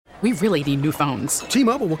We really need new phones.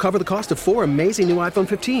 T-Mobile will cover the cost of 4 amazing new iPhone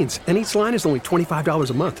 15s, and each line is only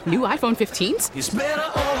 $25 a month. New iPhone 15s? It's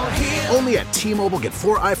better over here. Only at T-Mobile, get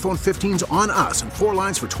 4 iPhone 15s on us and 4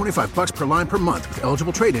 lines for $25 per line per month with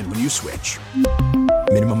eligible trade-in when you switch.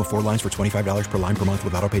 Minimum of 4 lines for $25 per line per month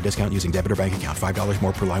with autopay discount using debit or bank account. $5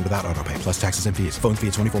 more per line without autopay, plus taxes and fees. Phone fee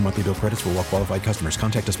at 24 monthly bill credits for well-qualified customers.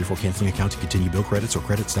 Contact us before canceling account to continue bill credits or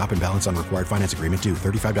credit stop and balance on required finance agreement due.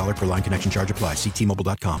 $35 per line connection charge applies. See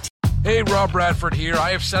T-Mobile.com. Hey, Rob Bradford here. I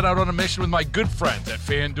have set out on a mission with my good friends at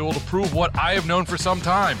FanDuel to prove what I have known for some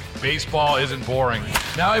time. Baseball isn't boring.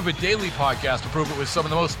 Now I have a daily podcast to prove it with some of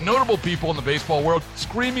the most notable people in the baseball world,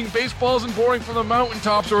 screaming baseball isn't boring from the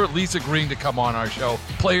mountaintops, or at least agreeing to come on our show.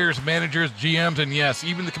 Players, managers, GMs, and yes,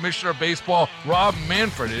 even the commissioner of baseball, Rob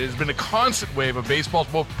Manfred. It has been a constant wave of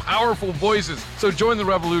baseball's most powerful voices. So join the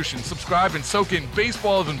revolution. Subscribe and soak in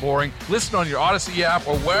Baseball Isn't Boring. Listen on your Odyssey app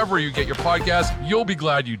or wherever you get your podcast. You'll be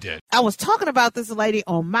glad you did. I was talking about this lady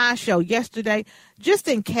on my show yesterday, just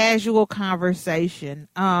in casual conversation,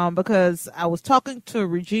 because I was talking to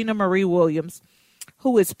Regina Marie Williams,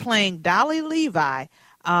 who is playing Dolly Levi,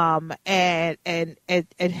 at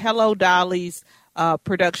Hello Dolly's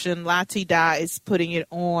production. Lati Da is putting it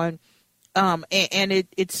on, and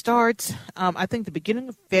it starts, I think, the beginning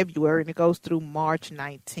of February, and it goes through March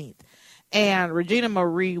 19th. And Regina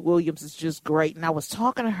Marie Williams is just great, and I was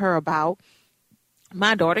talking to her about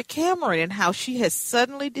my daughter Cameron and how she has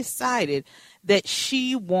suddenly decided that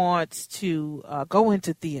she wants to go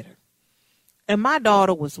into theater. And my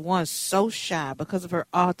daughter was once so shy because of her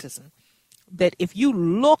autism that if you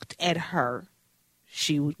looked at her,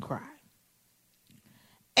 she would cry.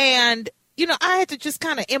 And, you know, I had to just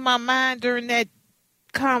kind of in my mind during that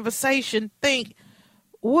conversation think,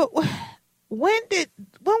 when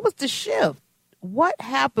was the shift? What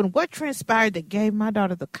happened? What transpired that gave my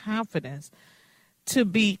daughter the confidence to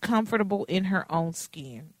be comfortable in her own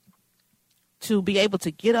skin, to be able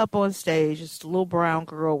to get up on stage as a little brown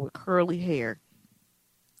girl with curly hair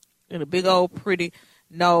and a big old pretty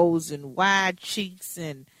nose and wide cheeks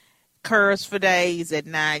and curves for days at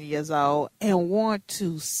 9 years old, and want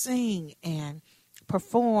to sing and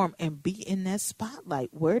perform and be in that spotlight?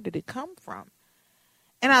 Where did it come from?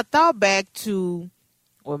 And I thought back to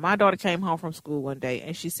when my daughter came home from school one day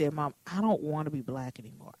and she said, "Mom, I don't want to be black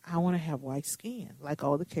anymore. I want to have white skin like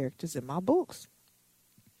all the characters in my books."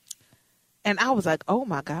 And I was like, oh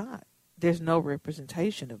my God, there's no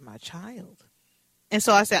representation of my child. And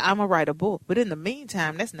so I said, I'm going to write a book. But in the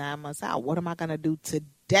meantime, that's 9 months out. What am I going to do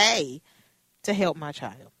today to help my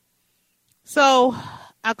child? So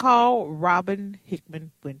I called Robin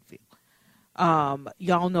Hickman Winfield.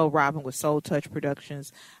 Y'all know Robin with Soul Touch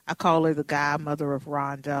Productions. I call her the godmother of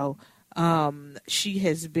Rondo. She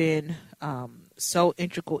has been so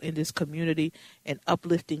integral in this community and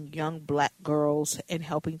uplifting young black girls and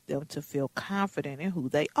helping them to feel confident in who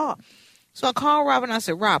they are. So I called Robin. I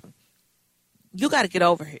said, Robin, you got to get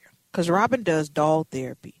over here, because Robin does doll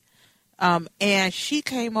therapy. And she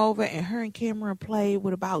came over, and her and Cameron played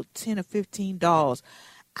with about 10 or 15 dolls.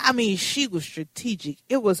 I mean, she was strategic.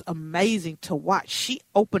 It was amazing to watch. She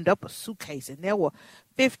opened up a suitcase, and there were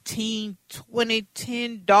 15, 20,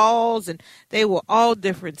 10 dolls, and they were all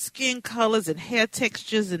different skin colors and hair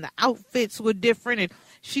textures, and the outfits were different. And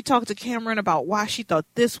she talked to Cameron about why she thought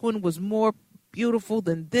this one was more beautiful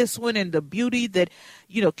than this one, and the beauty that,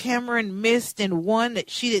 you know, Cameron missed in one that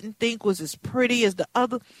she didn't think was as pretty as the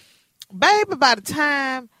other. Baby, by the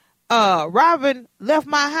time Robin left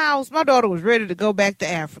my house, my daughter was ready to go back to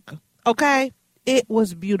Africa. Okay? It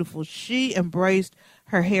was beautiful. She embraced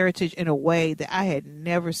her heritage in a way that I had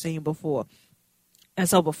never seen before. And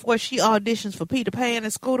so before she auditions for Peter Pan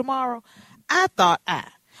in school tomorrow, I thought I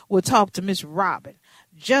would talk to Miss Robin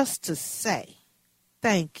just to say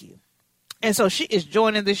thank you. And so she is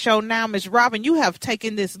joining the show now. Miss Robin, you have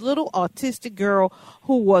taken this little autistic girl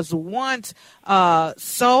who was once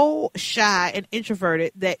so shy and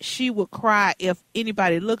introverted that she would cry if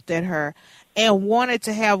anybody looked at her, and wanted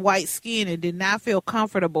to have white skin and did not feel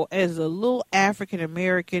comfortable as a little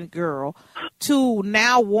African-American girl, to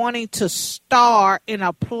now wanting to star in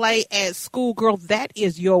a play at school. Girl, that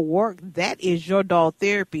is your work. That is your doll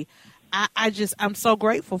therapy. I'm so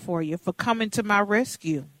grateful for you for coming to my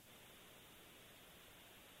rescue.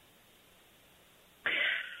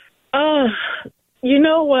 You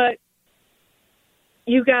know what?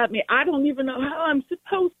 You got me. I don't even know how I'm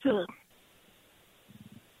supposed to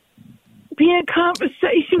be in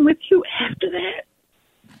conversation with you after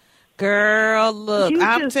that. Girl, look,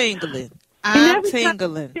 I'm tingling. I'm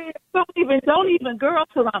tingling. Don't even, girl,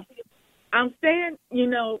 till I'm standing, you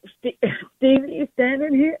know, Stevie is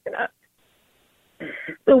standing here,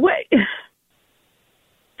 the way,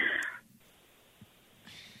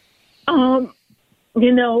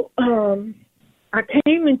 I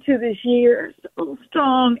came into this year so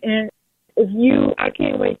strong, and if I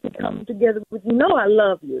can't wait to come together with you. I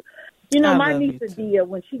love you. My niece Adia,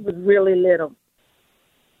 when she was really little,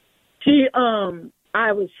 she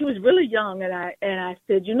was really young, and I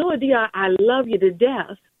said, Adia, I love you to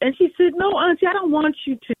death. And she said, no, Auntie, I don't want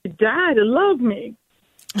you to die to love me.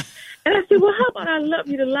 And I said, well, how about I love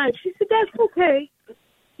you to life? She said, that's okay.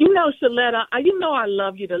 Shaletta, I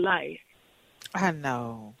love you to life. I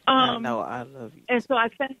know. I love you. And so I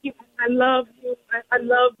thank you. I love you. I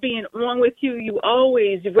love being on with you. You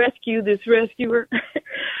always rescue this rescuer.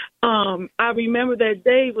 I remember that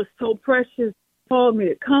day was so precious. You called me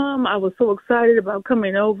to come. I was so excited about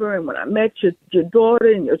coming over. And when I met your daughter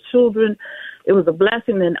and your children, it was a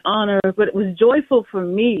blessing and honor. But it was joyful for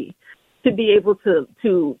me to be able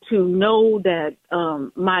to know that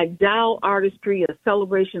my dial artistry, a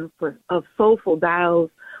celebration of soulful dials,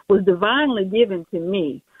 was divinely given to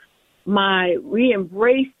me. My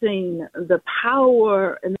re-embracing the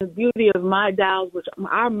power and the beauty of my dials, which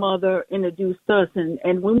our mother introduced us.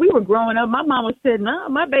 And when we were growing up, my mama said, no,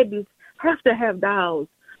 my babies have to have dials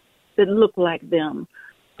that look like them.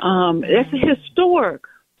 That's historic.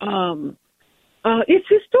 It's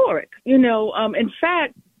historic, In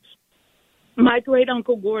fact, my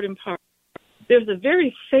great-uncle Gordon Parks, there's a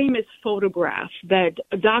very famous photograph that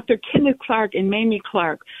Dr. Kenneth Clark and Mamie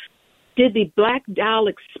Clark did the Black Dial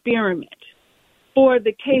experiment for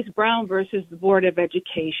the case Brown versus the Board of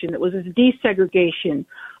Education. It was a desegregation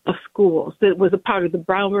of schools that was a part of the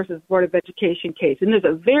Brown versus Board of Education case. And there's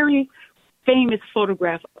a very famous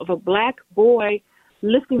photograph of a black boy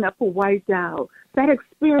lifting up a white dial. That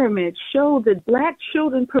experiment showed that black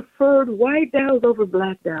children preferred white dials over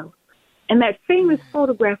black dials. And that famous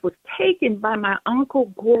photograph was taken by my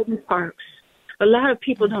uncle, Gordon Parks. A lot of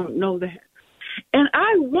people don't know that. And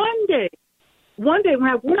one day when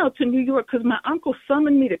I went out to New York, because my uncle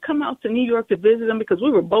summoned me to come out to New York to visit him because we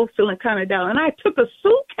were both feeling kind of down, and I took a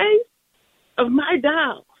suitcase of my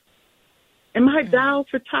dials and my dial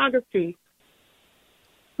photography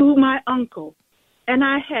to my uncle. And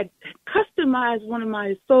I had customized one of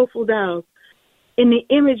my soulful dials in the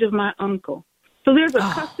image of my uncle. So there's a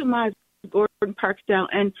customized Gordon Parks dial.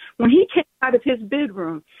 And when he came out of his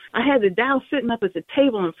bedroom, I had the dial sitting up at the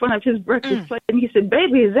table in front of his breakfast plate. And he said,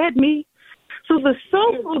 baby, is that me? So the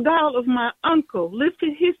soulful dial of my uncle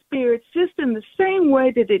lifted his spirits just in the same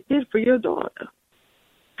way that it did for your daughter.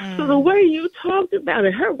 So the way you talked about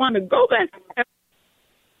it, her want to go back there.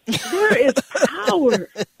 There is power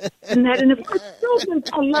in that. And if our children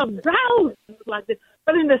don't love dials like this,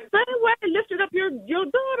 but in the same way it lifted up your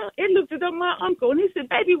daughter, it lifted up my uncle. And he said,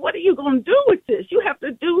 baby, what are you going to do with this? You have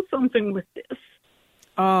to do something with this.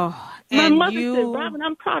 Oh, my mother said, Robin,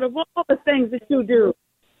 I'm proud of all the things that you do.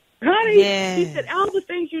 Honey, she said, all the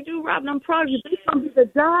things you do, Robin, I'm proud of you.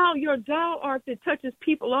 Your dial art that touches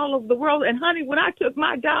people all over the world. And, honey, when I took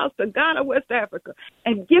my dials to Ghana, West Africa,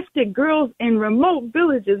 and gifted girls in remote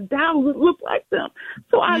villages, dials that look like them.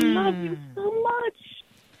 So I love you so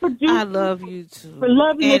much. I love you, too. For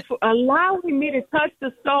loving me, for allowing me to touch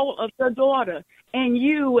the soul of your daughter and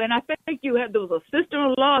you. And I thank you. There was a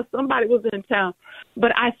sister-in-law. Somebody was in town.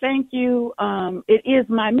 But I thank you. It is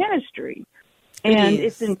my ministry. And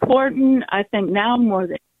it's important, I think, now more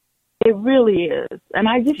than it really is. And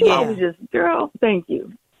always girl, thank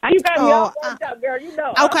you. You got me all worked up, girl.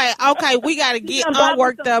 Okay. We got to get all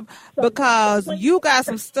worked up because you got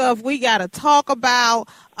some stuff we got to talk about.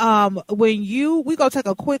 We go take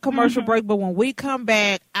a quick commercial break, but when we come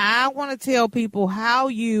back, I want to tell people how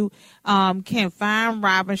you can find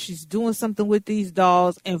Robin. She's doing something with these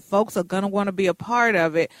dolls, and folks are going to want to be a part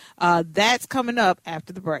of it. That's coming up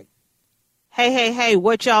after the break. Hey,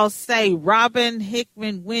 what y'all say? Robin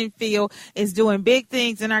Hickman Winfield is doing big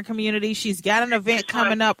things in our community. She's got an event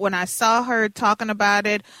coming up. When I saw her talking about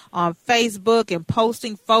it on Facebook and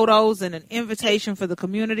posting photos and an invitation for the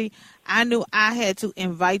community, I knew I had to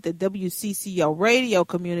invite the WCCO radio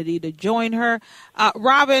community to join her.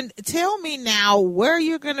 Robin, tell me now where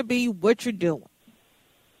you're going to be, what you're doing.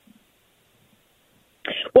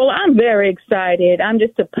 Well, I'm very excited. I'm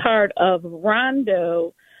just a part of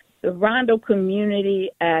Rondo, the Rondo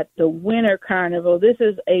community at the Winter Carnival. This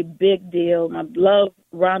is a big deal. I love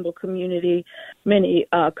Rondo community. Many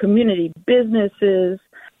community businesses,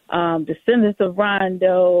 descendants of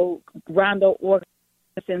Rondo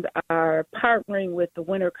organizations are partnering with the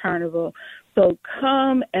Winter Carnival. So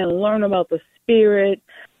come and learn about the spirit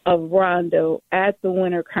of Rondo at the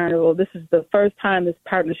Winter Carnival. This is the first time this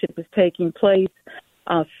partnership is taking place.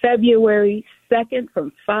 February 2nd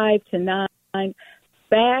from 5 to 9.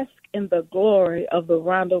 Bask in the glory of the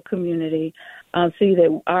Rondo community. See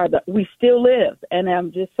that we still live, and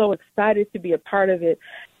I'm just so excited to be a part of it.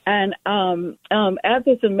 And at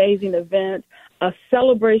this amazing event, a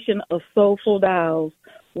celebration of Soulful Dolls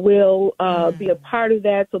will be a part of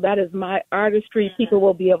that. So that is my artistry. People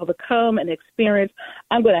will be able to come and experience.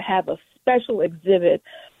 I'm going to have a special exhibit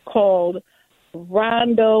called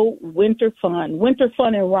Rondo Winter Fun in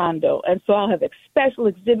Rondo. And so I'll have a special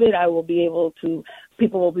exhibit.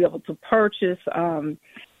 People will be able to purchase I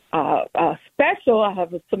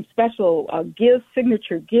have some special gifts,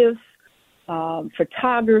 signature gifts,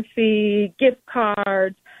 photography, gift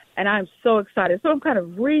cards, and I'm so excited. So I'm kind of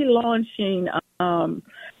relaunching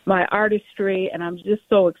my artistry, and I'm just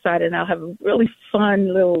so excited. And I'll have a really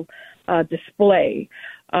fun little display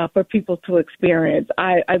for people to experience.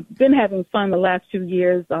 I've been having fun the last 2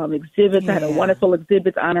 years. Exhibits. I had a wonderful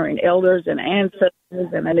exhibit honoring elders and ancestors,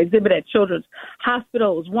 and an exhibit at Children's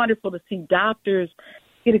Hospital. It was wonderful to see doctors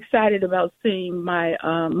get excited about seeing my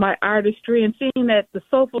artistry and seeing that the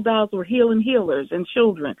Soulful Dolls were healing healers and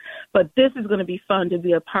children. But this is going to be fun to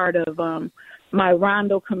be a part of my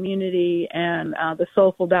Rondo community and the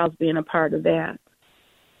Soulful Dolls being a part of that.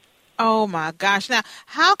 Oh, my gosh. Now,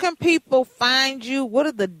 how can people find you? What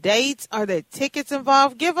are the dates? Are there tickets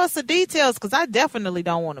involved? Give us the details, because I definitely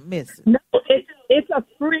don't want to miss it. No, it's a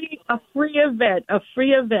free event.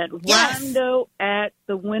 Yes. Rondo at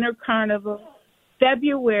the Winter Carnival,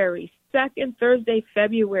 February 2nd, Thursday,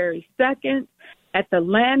 February 2nd, at the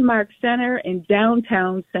Landmark Center in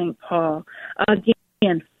downtown St. Paul.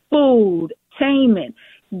 Again, food, entertainment,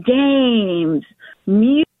 games,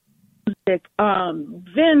 music,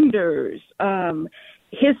 vendors,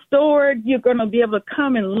 historic. You're going to be able to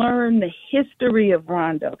come and learn the history of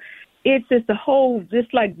Rondo. It's just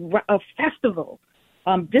just like a festival.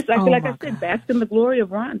 I said, bask in the glory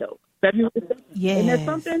of Rondo. February 2nd. Yes. Isn't there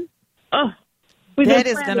something? Oh. That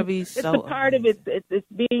is going to be so. It's a part of it. It's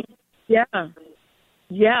being,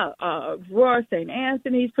 Roar St.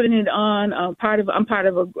 Anthony's putting it on. I'm part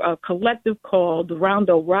of a collective called the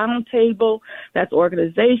Rondo Roundtable. That's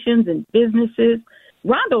organizations and businesses.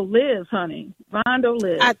 Rondo lives, honey. Rondo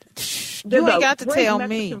lives. You ain't got to tell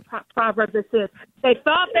me. Proverbs that says they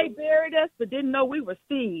thought they buried us, but didn't know we were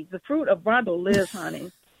seeds. The fruit of Rondo lives,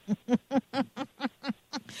 honey.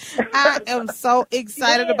 I am so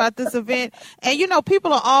excited about this event. And,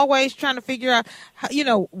 people are always trying to figure out,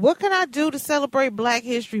 what can I do to celebrate Black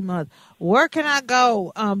History Month? Where can I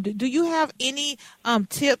go? Do you have any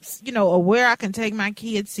tips, of where I can take my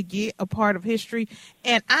kids to get a part of history?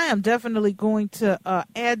 And I am definitely going to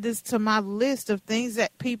add this to my list of things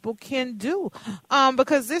that people can do,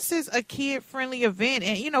 because this is a kid-friendly event.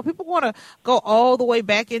 And, people want to go all the way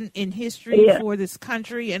back in history for this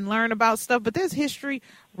country and learn about stuff. But there's history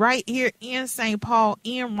right here in St. Paul,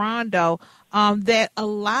 in Rondo, that a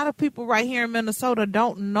lot of people right here in Minnesota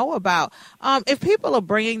don't know about. If people are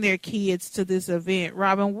bringing their kids to this event,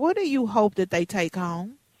 Robin, what do you hope that they take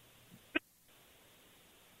home?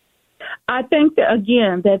 I think that,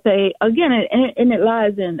 and it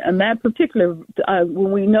lies in that particular,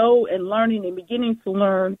 when we know and learning and beginning to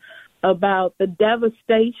learn about the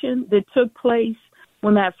devastation that took place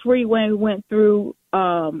when that freeway went through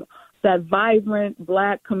that vibrant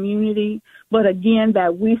Black community, but again,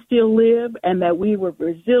 that we still live and that we were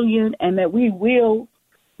resilient and that we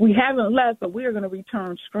haven't left, but we are going to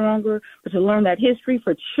return stronger. But to learn that history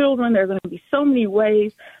for children, there are going to be so many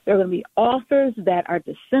ways. There are going to be authors that are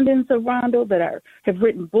descendants of Rondo that have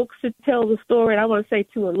written books to tell the story. And I want to say,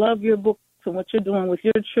 too, I love your books and what you're doing with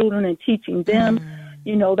your children and teaching them,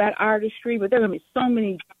 that artistry. But there are going to be so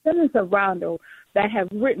many descendants of Rondo that have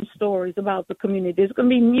written stories about the community. There's going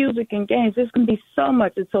to be music and games. There's going to be so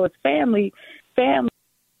much. And so it's family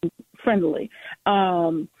friendly.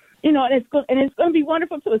 And it's going to be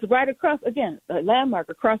wonderful too. It's right across, again, a landmark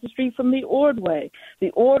across the street from the Ordway. The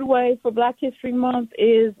Ordway for Black History Month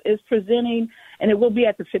is presenting, and it will be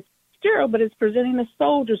at the Fitzgerald, but it's presenting the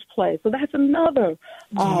Soldiers Play. So that's another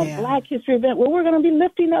Black History event where we're going to be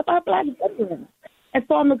lifting up our Black veterans. And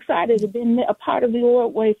so I'm excited to be a part of the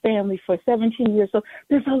Ordway family for 17 years. So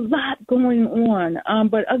there's a lot going on.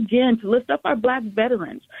 But again, to lift up our Black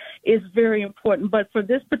veterans is very important. But for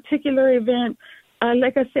this particular event,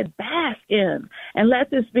 like I said, bask in and let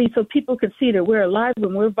this be so people can see that we're alive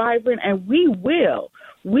and we're vibrant, and we will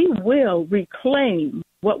reclaim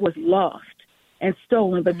what was lost and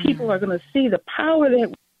stolen. But people are going to see the power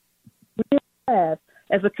that we have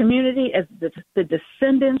as a community, as the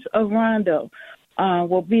descendants of Rondo.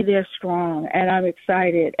 Will be there strong, and I'm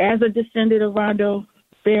excited. As a descendant of Rondo,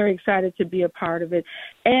 very excited to be a part of it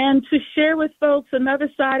and to share with folks another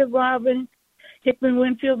side of Robin Hickman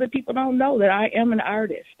Winfield that people don't know, that I am an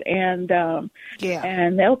artist. And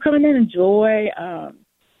and they'll come in and enjoy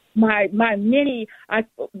my mini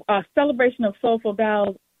celebration of Soulful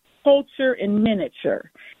Bells. Culture in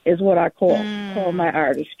miniature is what I call my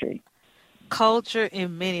artistry. Culture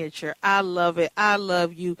in miniature. I love it. I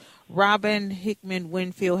love you. Robin Hickman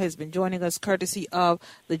Winfield has been joining us courtesy of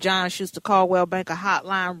the John Schuster Caldwell Banker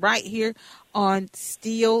Hotline right here on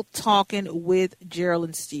Steele Talking with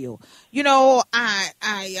Geraldine Steele. You know, I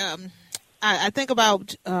think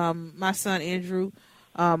about my son Andrew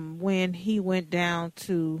when he went down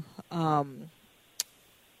to on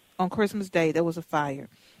Christmas Day. There was a fire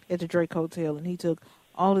at the Drake Hotel, and he took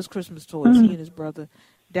all his Christmas toys, he and his brother,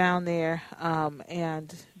 down there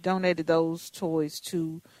and donated those toys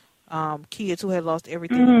to kids who had lost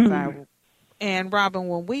everything in the fire. And, Robin,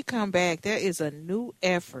 when we come back, there is a new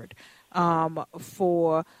effort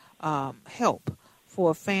for help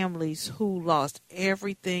for families who lost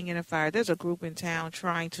everything in a fire. There's a group in town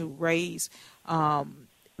trying to raise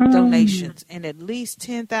donations and at least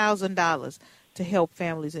 $10,000 to help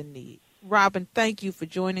families in need. Robin, thank you for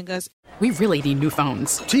joining us. We really need new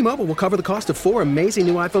phones. T-Mobile will cover the cost of 4 amazing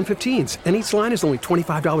new iPhone 15s, and each line is only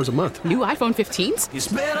 $25 a month. New iPhone 15s? It's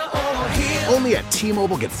better over here. Only at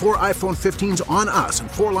T-Mobile, get 4 iPhone 15s on us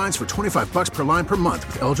and 4 lines for $25 per line per month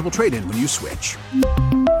with eligible trade-in when you switch.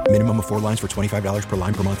 Minimum of 4 lines for $25 per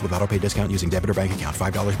line per month with autopay discount using debit or bank account.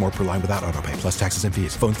 $5 more per line without autopay, plus taxes and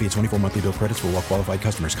fees. Phone fee at 24 monthly bill credits for well-qualified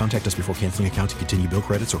customers. Contact us before canceling account to continue bill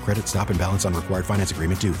credits or credit stop and balance on required finance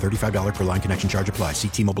agreement due. $35 per line connection charge applies. See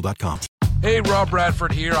T-Mobile.com. Hey, Rob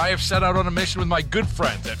Bradford here. I have set out on a mission with my good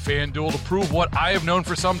friends at FanDuel to prove what I have known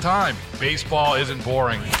for some time. Baseball isn't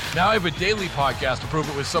boring. Now I have a daily podcast to prove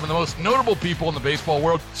it with some of the most notable people in the baseball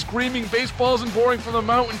world, screaming baseball isn't boring from the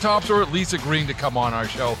mountaintops, or at least agreeing to come on our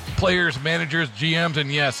show. Players, managers, GMs,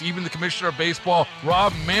 and yes, even the commissioner of baseball,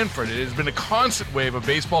 Rob Manfred. It has been a constant wave of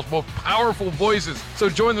baseball's most powerful voices. So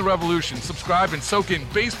join the revolution. Subscribe and soak in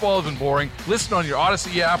Baseball Isn't Boring. Listen on your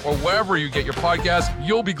Odyssey app or wherever you get your podcasts.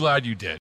 You'll be glad you did.